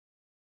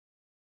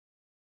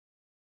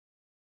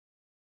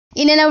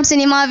In and out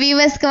cinema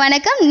viewers க்கு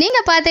வணக்கம். நீங்க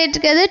பார்த்துட்டு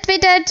இருக்கிறது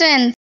Twitter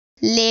Trends.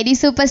 Lady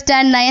super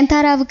star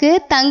நயன்தாராவுக்கு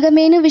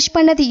தங்கமேனு wish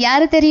பண்ணது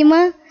யாரு தெரியுமா?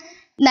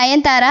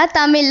 நயன்தாரா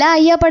தமிழ்ல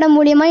ஐயா படம்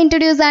மூலமா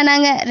இன்ட்ரோடியூஸ்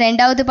ஆனாங்க.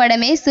 ரெண்டாவது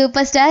படமே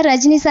சூப்பர் ஸ்டார்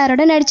ரஜினி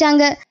சாரோட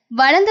நடிச்சாங்க.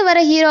 வளர்ந்து வர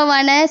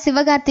ஹீரோவான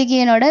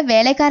சிவகார்த்திகேயனோட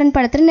வேலைக்காரன்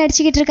படத்துல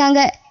நடிச்சுக்கிட்டு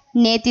இருக்காங்க.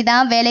 நேத்தி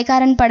தான்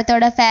வேலைக்காரன்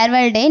படத்தோட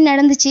ஃபேர்வெல் டே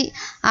நடந்துச்சு.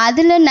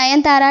 அதுல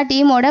நயன்தாரா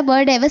டீமோட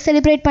பர்த்டேவை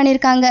செலிப்ரேட்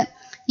பண்ணியிருக்காங்க.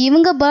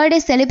 இவங்க பர்த்டே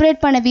செலிப்ரேட்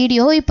பண்ண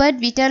வீடியோ இப்போ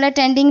ட்விட்டரில்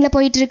ட்ரெண்டிங்கில்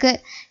போயிட்டுருக்கு.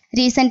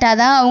 ரீசெண்டாக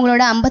தான்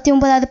அவங்களோட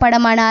 59வது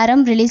படமான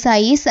ஆரம் ரிலீஸ்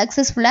ஆகி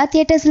சக்ஸஸ்ஃபுல்லாக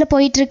தியேட்டர்ஸில்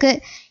போயிட்டுருக்கு.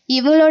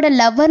 இவங்களோட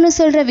லவ்வர்னு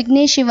சொல்கிற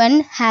Vignesh Sivan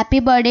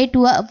happy birthday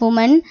to a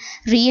woman,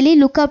 really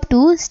look up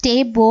to, stay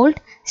bolt,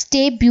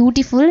 stay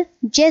beautiful,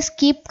 just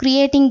keep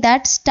creating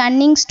that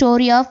stunning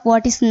story of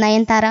what is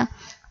Nayanthara,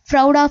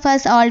 proud of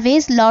us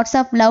always, lots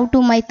of love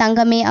to my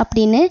தங்கமே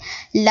அப்படின்னு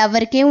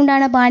லவ்வருக்கே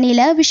உண்டான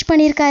பாணியில் wish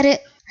பண்ணியிருக்காரு.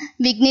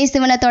 விக்னேஷ்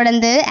சிவனை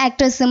தொடர்ந்து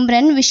actor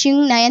Simran wishing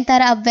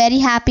Nayanthara a very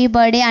happy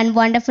birthday and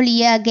wonderful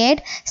year ahead,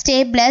 stay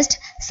blessed,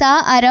 சா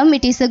அரம்,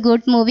 it is a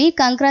good movie,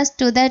 congrats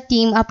to the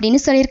team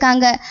அப்படின்னு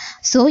சொல்லியிருக்காங்க.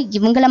 ஸோ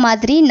இவங்கள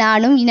மாதிரி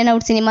நானும் இன் அண்ட்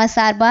அவுட் சினிமா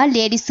சார்பாக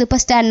lady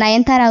super star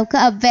நயன்தாராவுக்கு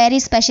a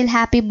very special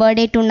happy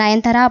birthday to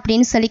Nayanthara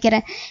அப்படின்னு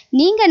சொல்லிக்கிறேன்.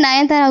 நீங்கள்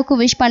நயன்தாராவுக்கு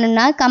விஷ்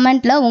பண்ணணும்னா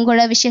கமெண்ட்டில்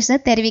உங்களோட விஷயத்தை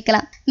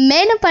தெரிவிக்கலாம்.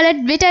 மேலும் பல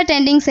ட்விட்டர்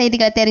ட்ரெண்டிங்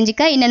செய்திகளை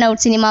தெரிஞ்சுக்க இன் அண்ட்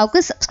அவுட்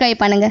சினிமாவுக்கு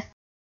சப்ஸ்கிரைப் பண்ணுங்கள்.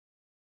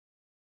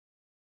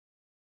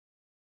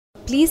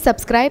 Please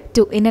subscribe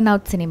to In and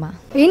Out Cinema.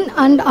 In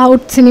and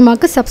Out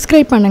சினிமாக்கு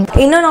சப்ஸ்கிரைப் பண்ணுங்க.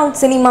 In and Out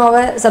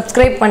சினிமாவை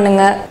சப்ஸ்கிரைப்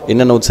பண்ணுங்க.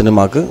 In and Out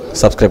சினிமாக்கு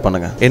சப்ஸ்கிரைப்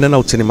பண்ணுங்க. In and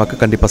Out சினிமாக்கு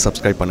கண்டிப்பா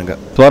சப்ஸ்கிரைப் பண்ணுங்க.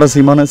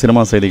 சுவாரஸ்யமான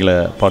சினிமா செய்திகளை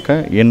பார்க்க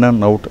In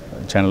and Out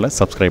சேனலை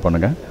சப்ஸ்கிரைப்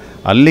பண்ணுங்க.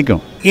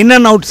 அல்லிக்கும் In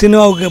and Out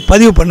சினிமாவுக்கு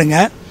பதிவு பண்ணுங்க.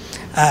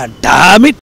 டாமிட்